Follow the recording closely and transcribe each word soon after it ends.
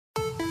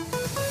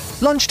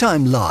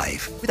Lunchtime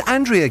Live with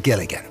Andrea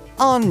Gilligan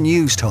on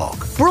News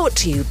Talk. Brought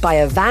to you by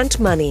Avant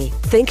Money.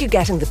 Think you're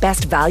getting the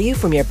best value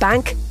from your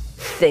bank?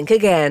 Think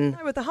again.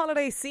 With the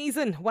holiday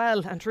season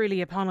well and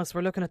truly upon us,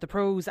 we're looking at the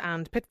pros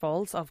and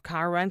pitfalls of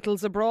car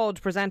rentals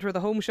abroad. Presenter of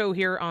the Home Show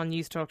here on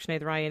News Talk,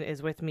 Sinead Ryan,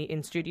 is with me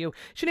in studio.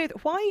 Sinead,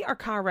 why are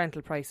car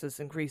rental prices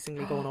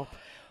increasingly going up?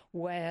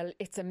 Well,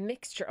 it's a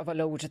mixture of a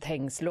load of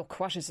things. Look,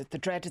 what is it? The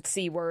dreaded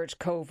C word,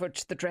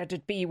 COVID, the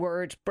dreaded B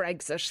word,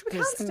 Brexit. We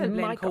can't still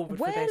blame COVID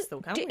for this, though,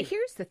 can we?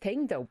 Here's the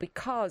thing, though,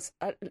 because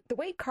the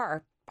way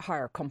car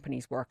hire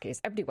companies work is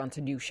everybody wants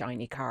a new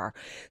shiny car.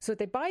 So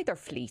they buy their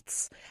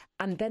fleets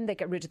and then they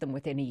get rid of them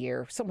within a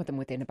year, some of them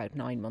within about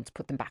 9 months,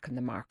 put them back on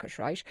the market,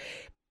 right?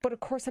 But of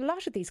course, a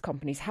lot of these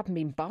companies haven't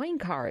been buying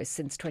cars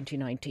since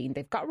 2019.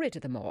 They've got rid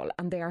of them all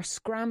and they are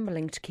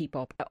scrambling to keep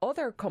up.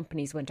 Other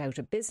companies went out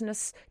of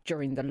business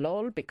during the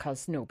lull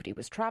because nobody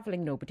was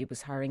travelling, nobody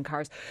was hiring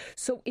cars.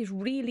 So it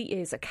really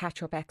is a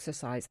catch-up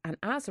exercise. And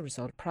as a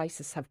result,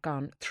 prices have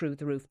gone through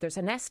the roof. There's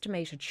an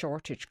estimated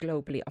shortage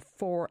globally of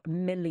 4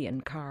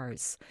 million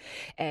cars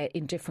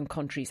in different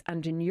countries.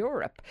 And in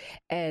Europe,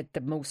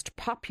 the most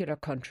popular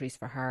countries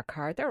for hire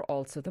car, they're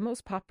also the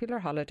most popular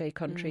holiday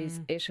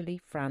countries,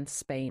 Italy, France,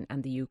 Spain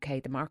and the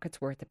UK. The market's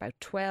worth about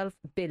 €12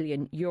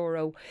 billion,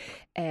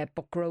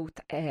 but growth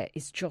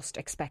is just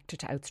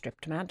expected to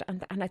outstrip demand,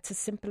 and it's as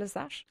simple as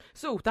that.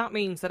 So that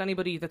means that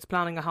anybody that's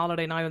planning a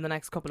holiday now in the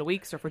next couple of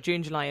weeks or for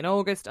June, July and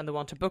August and they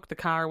want to book the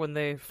car when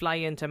they fly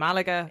into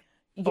Malaga,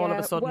 all of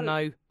a sudden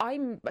now.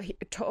 I'm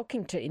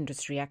talking to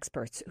industry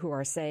experts who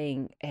are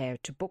saying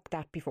to book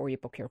that before you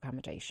book your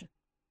accommodation.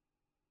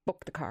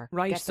 Book the car.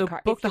 Right, so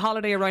book the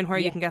holiday around where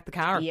you can get the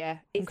car. Yeah,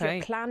 if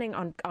you're planning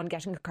on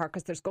getting a car,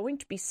 because there's going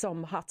to be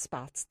some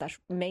hotspots that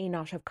may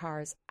not have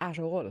cars at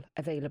all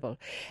available,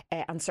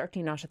 and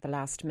certainly not at the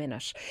last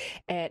minute.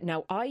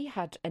 Now, I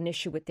had an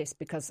issue with this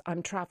because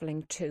I'm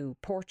travelling to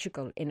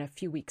Portugal in a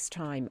few weeks'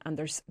 time, and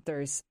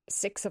there's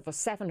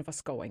 7 of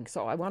us going.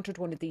 So I wanted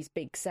one of these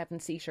big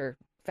 7-seater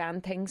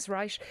van things,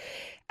 right?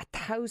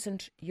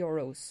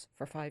 €1,000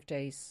 for 5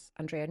 days.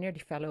 Andrea, I nearly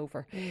fell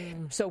over.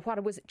 So what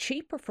it was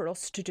cheaper for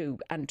us to do,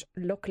 and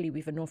luckily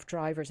we've enough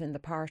drivers in the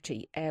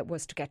party,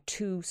 was to get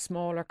 2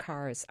 smaller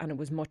cars, and it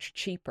was much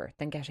cheaper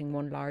than getting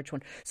one large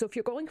one. So if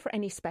you're going for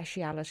any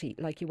speciality,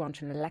 like you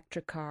want an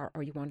electric car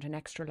or you want an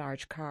extra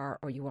large car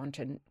or you want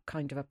a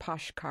kind of a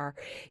posh car,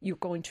 you're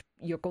going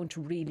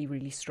to really,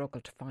 really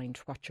struggle to find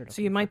what you're looking for.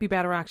 So you might be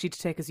better actually to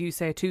take, as you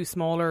say, 2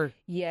 smaller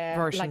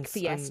versions. Like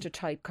Fiesta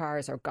type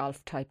cars or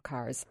Golf type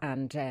cars,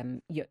 and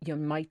you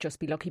might just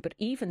be lucky. But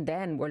even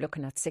then, we're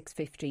looking at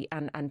 $650,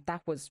 and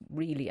that was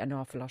really an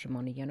awful lot of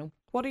money, you know.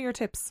 What are your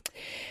tips?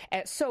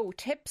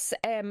 Tips,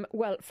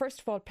 well, first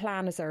of all,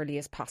 plan as early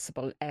as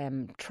possible.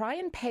 Try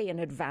and pay in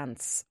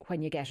advance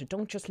when you get it.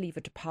 Don't just leave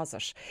a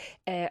deposit.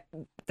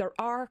 There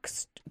are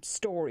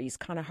stories,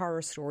 kind of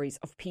horror stories,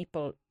 of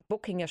people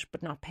booking it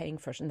but not paying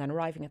for it and then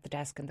arriving at the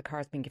desk and the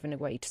car's being given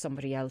away to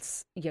somebody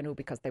else, you know,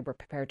 because they were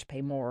prepared to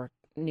pay more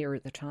nearer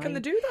the time. Can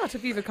they do that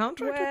if you have a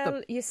contract with them?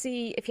 Well, you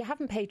see, if you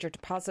haven't paid your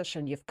deposit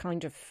and you've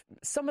kind of,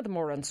 some of the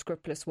more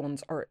unscrupulous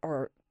ones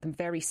or the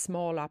very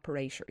small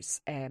operators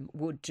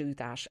would do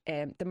that.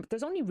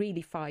 There's only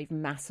really 5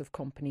 massive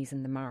companies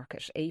in the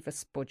market: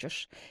 Avis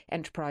Budget,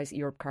 Enterprise,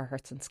 Europcar,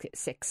 Hertz and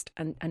Sixt,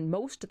 and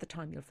most of the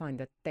time you'll find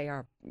that they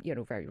are, you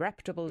know, very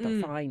reputable.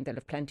 They're fine. They'll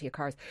have plenty of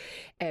cars.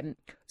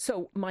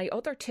 So my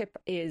other tip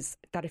is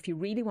that if you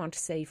really want to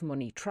save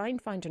money, try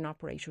and find an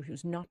operator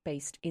who's not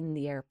based in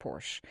the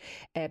airport,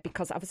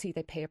 because obviously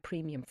they pay a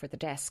premium for the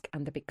desk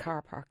and the big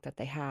car park that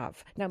they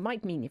have. Now, it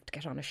might mean you have to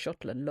get on a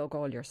shuttle and lug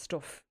all your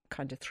stuff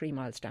kind of 3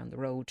 miles down the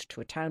road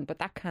to a town, but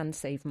that can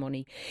save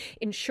money.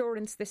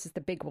 Insurance, this is the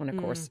big one, of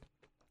course.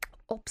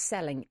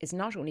 Upselling is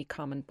not only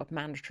common but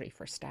mandatory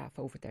for staff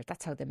over there.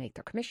 That's how they make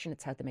their commission.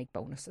 It's how they make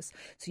bonuses.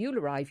 So you'll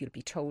arrive, you'll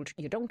be told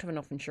you don't have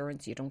enough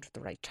insurance, you don't have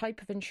the right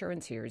type of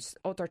insurance. Here's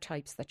other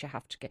types that you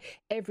have to get.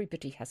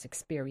 Everybody has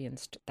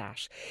experienced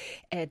that.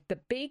 The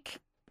big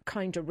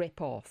kind of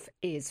rip-off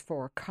is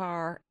for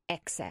car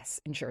excess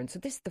insurance. So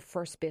this is the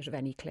first bit of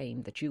any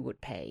claim that you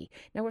would pay.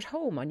 Now at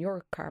home, on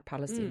your car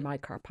policy, my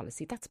car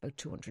policy, that's about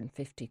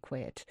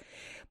 €250.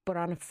 But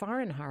on a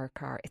foreign hire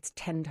car, it's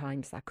 10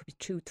 times that. Could be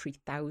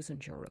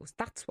 €2,000-3,000.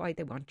 That's why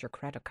they want your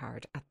credit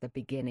card at the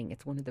beginning.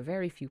 It's one of the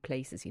very few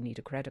places you need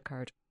a credit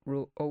card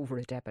over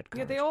a debit card.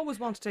 Yeah, they always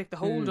want to take the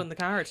hold on the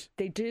card.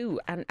 They do,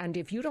 and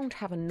if you don't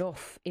have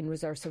enough in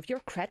reserve, so if your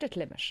credit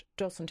limit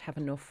doesn't have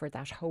enough for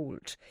that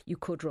hold, you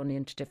could run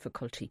into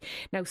difficulty.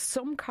 Now,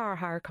 some car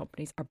hire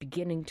companies are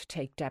beginning to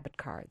take debit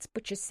cards,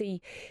 but you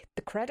see,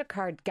 the credit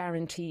card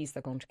guarantees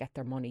they're going to get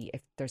their money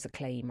if there's a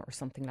claim or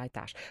something like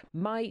that.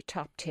 My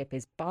top tip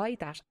is buy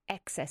that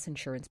excess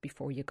insurance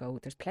before you go.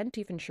 There's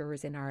plenty of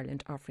insurers in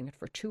Ireland offering it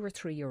for €2 or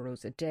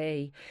 €3 a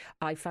day.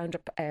 I found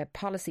a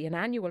policy, an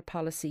annual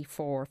policy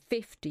for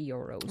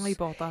 €50. I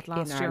bought that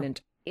last in year.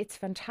 Ireland. It's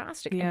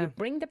fantastic. Yeah. And you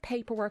bring the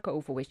paperwork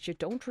over with you.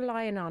 Don't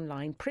rely on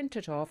online. Print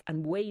it off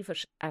and wave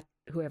it at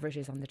whoever it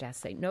is on the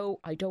desk. Say, no,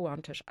 I don't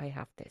want it. I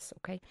have this,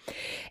 okay?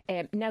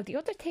 Now, the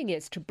other thing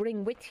is to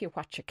bring with you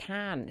what you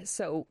can.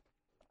 So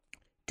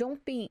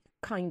don't be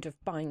kind of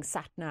buying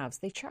sat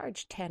navs. They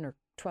charge 10 or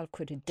 12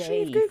 quid a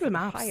day. Gee, Google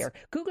Maps. Higher.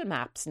 Google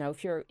Maps. Now,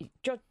 if you're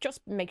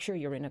just make sure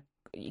you're in a,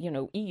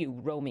 EU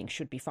roaming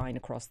should be fine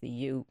across the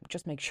EU.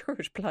 Just make sure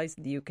it applies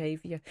in the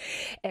UK for you.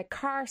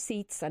 Car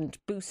seats and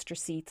booster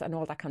seats and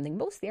all that kind of thing.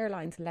 Most of the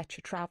airlines let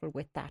you travel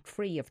with that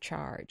free of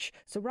charge.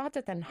 So rather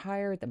than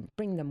hire them,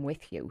 bring them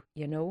with you,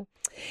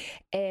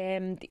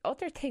 The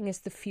other thing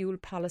is the fuel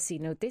policy.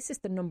 Now, this is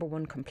the number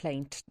one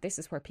complaint. This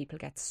is where people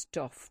get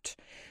stuffed.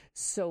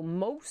 So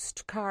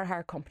most car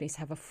hire companies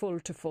have a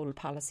full-to-full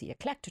policy. You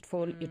collect it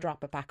full, you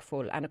drop it back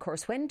full. And of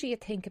course, when do you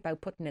think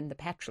about putting in the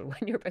petrol?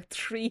 When you're about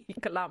 3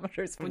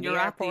 kilometres from the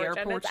airport,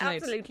 and it's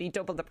absolutely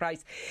double the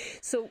price.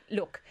 So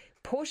look,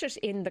 put it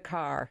in the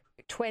car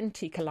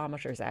 20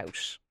 kilometres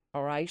out,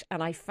 all right?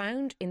 And I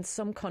found in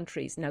some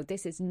countries, now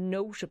this is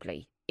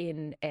notably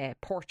in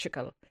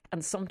Portugal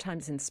and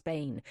sometimes in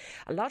Spain,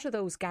 a lot of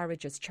those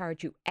garages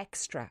charge you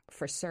extra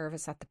for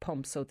service at the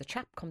pump. So the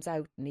chap comes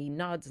out and he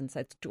nods and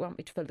says, do you want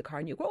me to fill the car?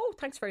 And you go, oh,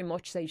 thanks very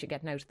much, says you're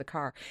getting out of the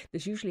car.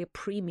 There's usually a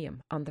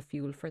premium on the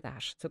fuel for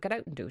that. So get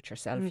out and do it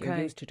yourself. Okay. You're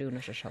used to doing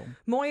it at home.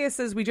 Moya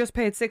says, we just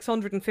paid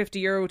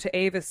 €650 to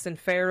Avis in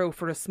Faro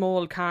for a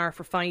small car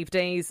for 5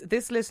 days.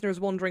 This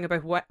listener's wondering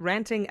about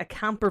renting a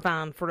camper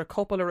van for a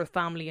couple or a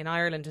family in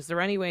Ireland. Is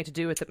there any way to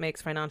do it that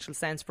makes financial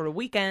sense for a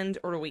weekend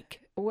or a week?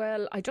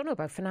 Well, I don't know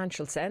about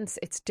financial sense.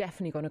 It's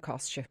definitely going to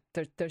cost you.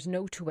 There's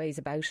no two ways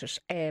about it.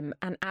 And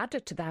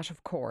added to that,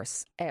 of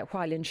course,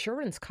 while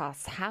insurance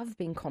costs have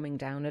been coming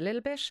down a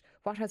little bit,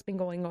 what has been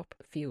going up?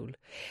 Fuel.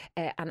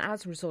 And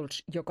as a result,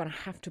 you're going to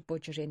have to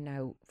budget in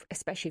now,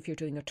 especially if you're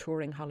doing a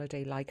touring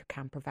holiday like a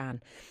camper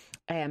van.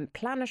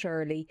 Plan it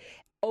early.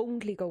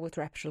 Only go with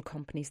reputable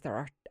companies. There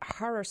are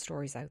horror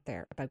stories out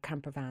there about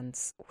camper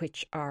vans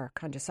which are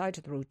kind of side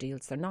of the road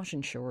deals. They're not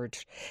insured.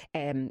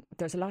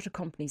 There's a lot of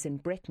companies in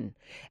Britain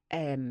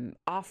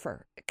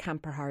offer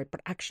camper hire,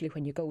 but actually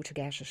when you go to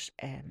get it,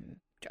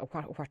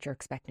 what you're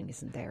expecting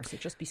isn't there. So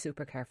just be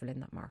super careful in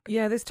that market.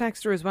 Yeah, this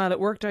texter as well,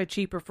 it worked out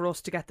cheaper for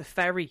us to get the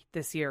ferry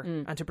this year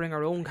and to bring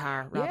our own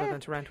car rather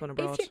than to rent one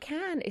abroad. If you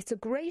can, it's a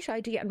great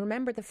idea. And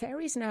remember, the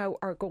ferries now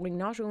are going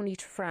not only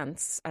to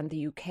France and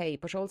the UK,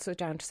 but also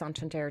down to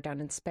Santander down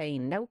in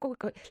Spain. Now,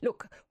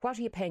 look, what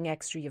are you paying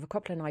extra? You have a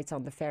couple of nights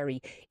on the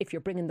ferry. If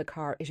you're bringing the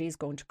car, it is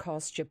going to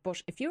cost you.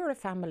 But if you're a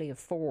family of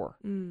 4,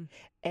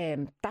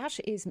 that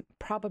is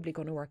probably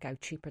going to work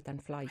out cheaper than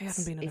flights. I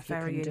haven't been on a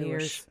ferry in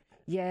years.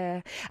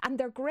 Yeah, and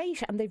they're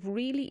great and they've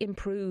really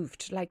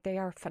improved. Like, they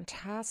are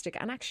fantastic.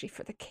 And actually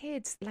for the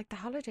kids, like, the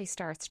holiday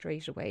starts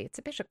straight away. It's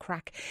a bit of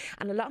crack.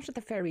 And a lot of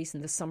the ferries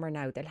in the summer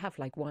now, they'll have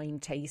like wine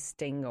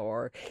tasting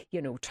or,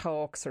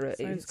 talks or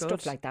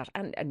stuff like that.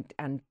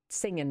 And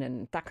singing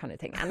and that kind of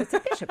thing. And it's a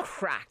bit of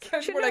crack.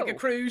 Sounds more like a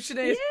cruise,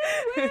 Sinead.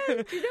 Yeah,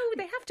 well,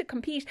 they have to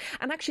compete.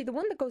 And actually the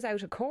one that goes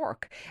out of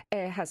Cork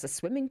has a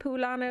swimming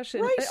pool on it.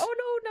 And, right.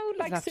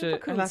 Like super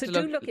cool. So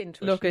do look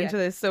into it. Look into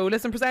this. So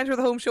listen, presenter of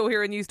the Home Show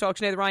here in News Talk,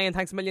 Sinead Ryan.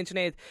 Thanks a million,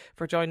 Sinead,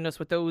 for joining us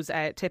with those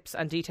tips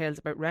and details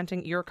about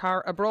renting your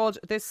car abroad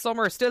this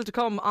summer. Still to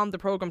come on the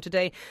programme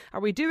today.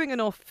 Are we doing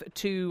enough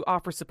to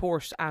offer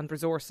support and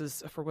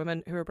resources for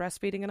women who are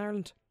breastfeeding in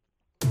Ireland?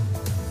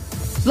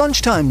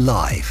 Lunchtime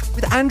Live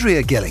with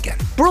Andrea Gilligan.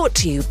 Brought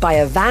to you by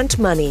Avant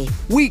Money.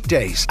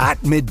 Weekdays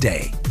at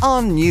midday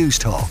on News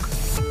Talk.